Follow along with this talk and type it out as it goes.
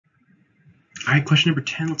All right, question number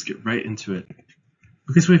 10, let's get right into it.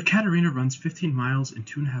 Okay, so we have Katerina runs 15 miles in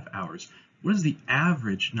 2.5 hours. What is the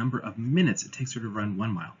average number of minutes it takes her to run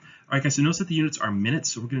 1 mile? All right, guys, so notice that the units are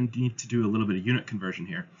minutes, so we're going to need to do a little bit of unit conversion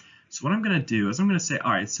here. So what I'm going to do is I'm going to say,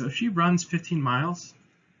 all right, so if she runs 15 miles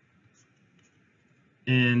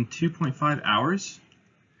in 2.5 hours,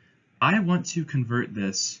 I want to convert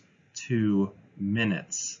this to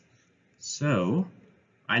minutes. So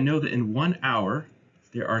I know that in 1 hour,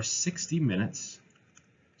 there are 60 minutes.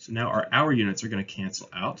 So now our hour units are going to cancel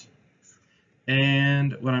out.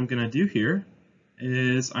 And what I'm going to do here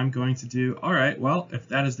is I'm going to do, all right, well, if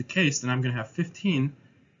that is the case, then I'm going to have 15,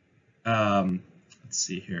 let's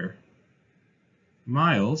see here,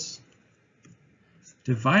 miles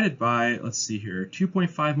divided by, let's see here,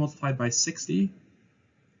 2.5 multiplied by 60.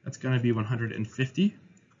 That's going to be 150.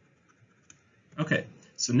 Okay,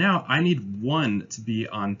 so now I need 1 to be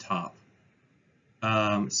on top.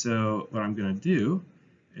 So what I'm going to do,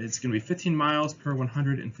 it's going to be 15 miles per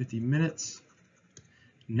 150 minutes.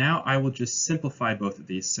 Now I will just simplify both of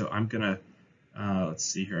these. So I'm going to, let's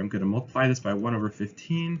see here, I'm going to multiply this by 1 over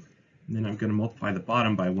 15, and then I'm going to multiply the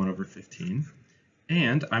bottom by 1 over 15.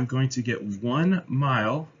 And I'm going to get 1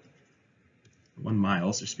 mile,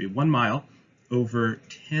 there should be 1 mile over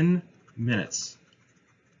 10 minutes.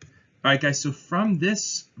 All right, guys, so from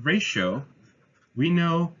this ratio, we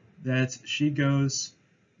know that she goes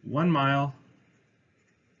 1 mile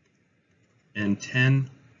in 10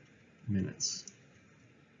 minutes.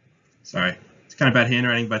 Sorry, it's kind of bad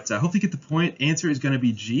handwriting, but hopefully you get the point. Answer is going to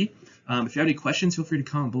be G. If you have any questions, feel free to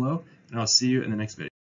comment below, and I'll see you in the next video.